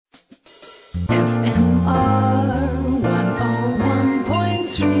FMR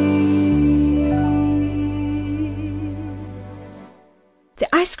 101.3.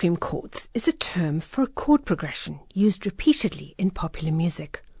 The ice cream chords is a term for a chord progression used repeatedly in popular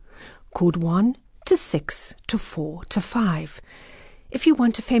music. Chord 1 to 6 to 4 to 5. If you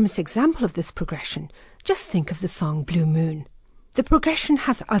want a famous example of this progression, just think of the song Blue Moon. The progression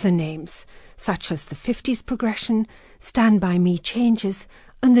has other names, such as the 50s progression, Stand By Me changes,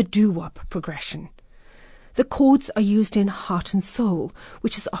 and the doo-wop progression. The chords are used in Heart and Soul,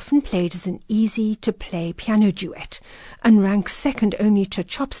 which is often played as an easy-to-play piano duet and ranks second only to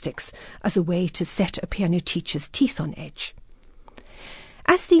Chopsticks as a way to set a piano teacher's teeth on edge.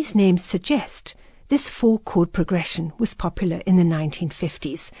 As these names suggest, this four-chord progression was popular in the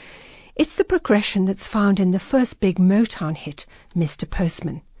 1950s. It's the progression that's found in the first big Motown hit, Mr.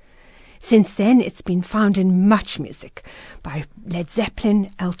 Postman. Since then, it's been found in much music by Led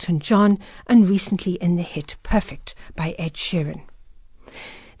Zeppelin, Elton John, and recently in the hit Perfect by Ed Sheeran.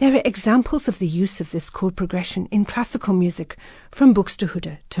 There are examples of the use of this chord progression in classical music, from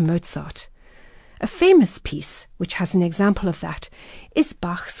Buxtehude to Mozart. A famous piece, which has an example of that, is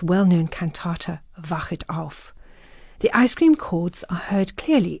Bach's well-known cantata, Wachet auf. The ice cream chords are heard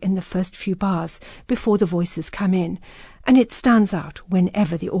clearly in the first few bars before the voices come in, and it stands out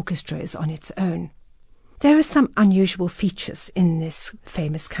whenever the orchestra is on its own. There are some unusual features in this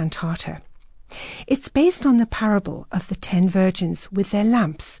famous cantata. It's based on the parable of the 10 virgins with their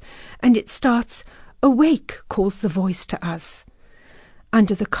lamps, and it starts, "Awake, calls the voice to us."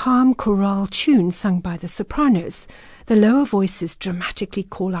 Under the calm chorale tune sung by the sopranos, the lower voices dramatically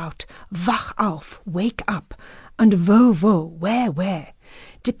call out, "Wach auf, wake up," and "Wo, where,"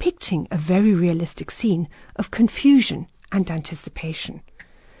 depicting a very realistic scene of confusion and anticipation.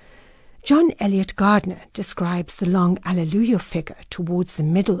 John Eliot Gardner describes the long Alleluia figure towards the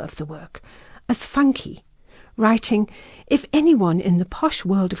middle of the work as funky, writing, "If anyone in the posh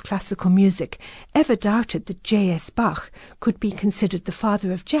world of classical music ever doubted that J.S. Bach could be considered the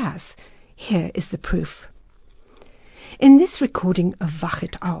father of jazz, here is the proof." In this recording of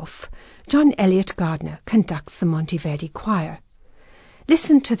Wachet auf, John Eliot Gardner conducts the Monteverdi Choir.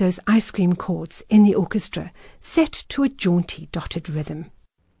 Listen to those ice cream chords in the orchestra set to a jaunty dotted rhythm.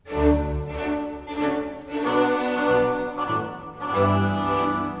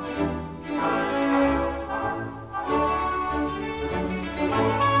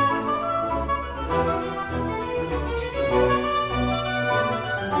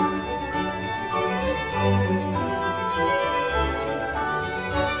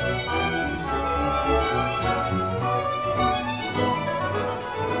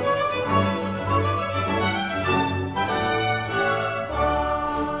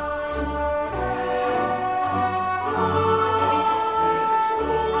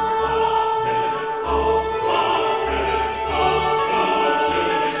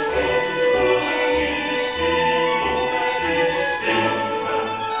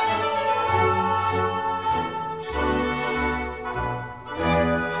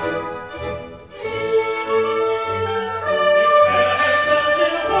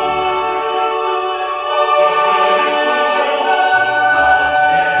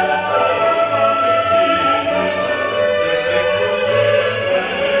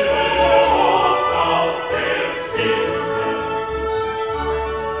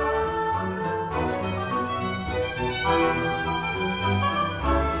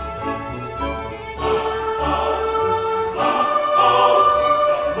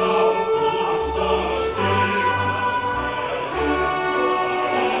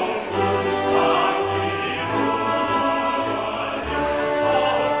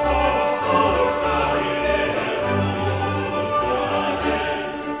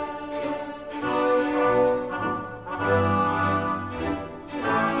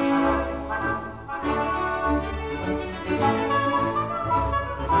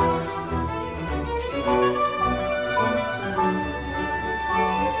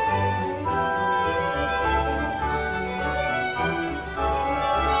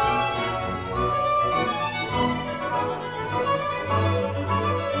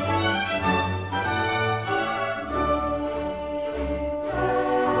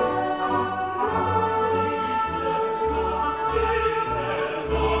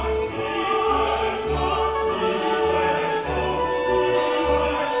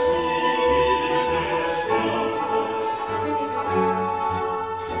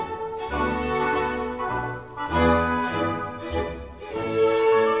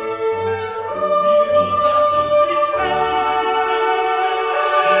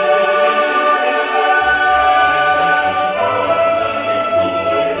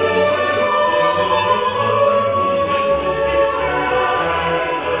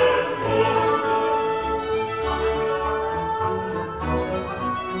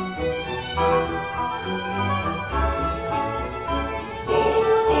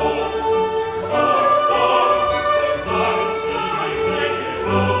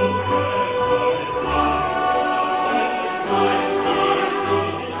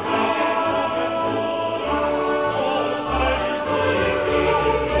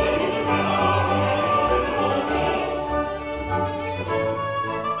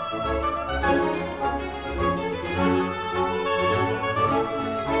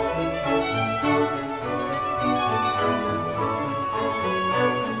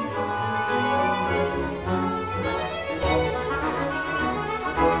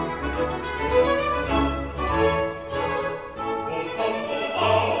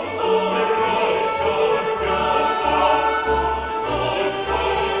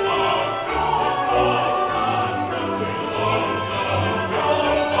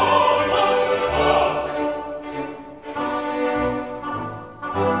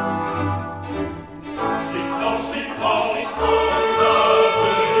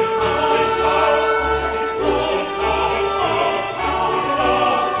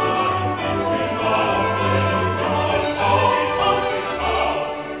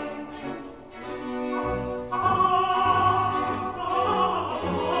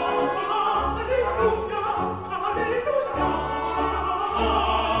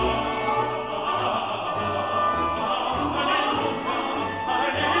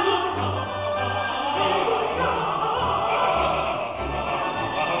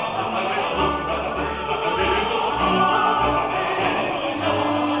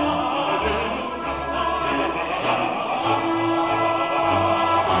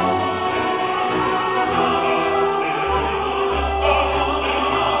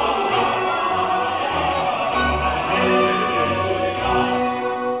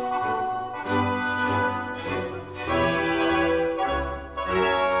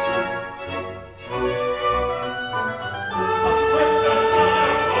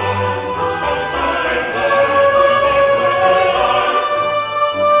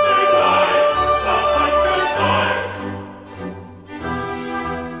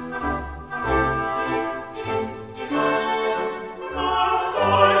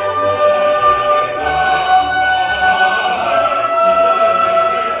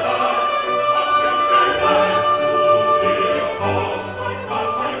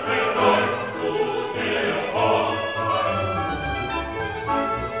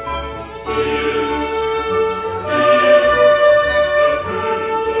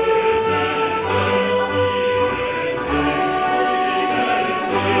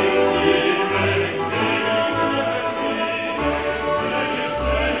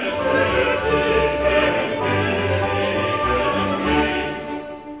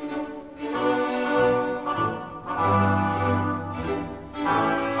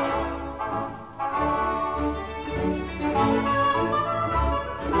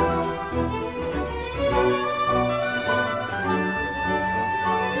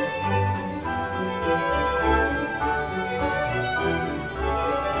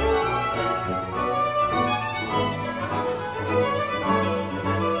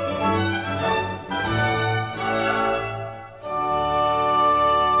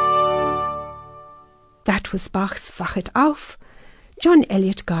 That was Bach's Wachet auf. John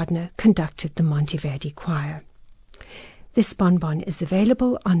Elliott Gardner conducted the Monteverdi Choir. This bonbon is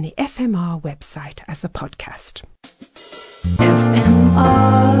available on the FMR website as a podcast.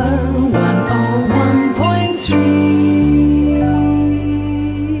 FMR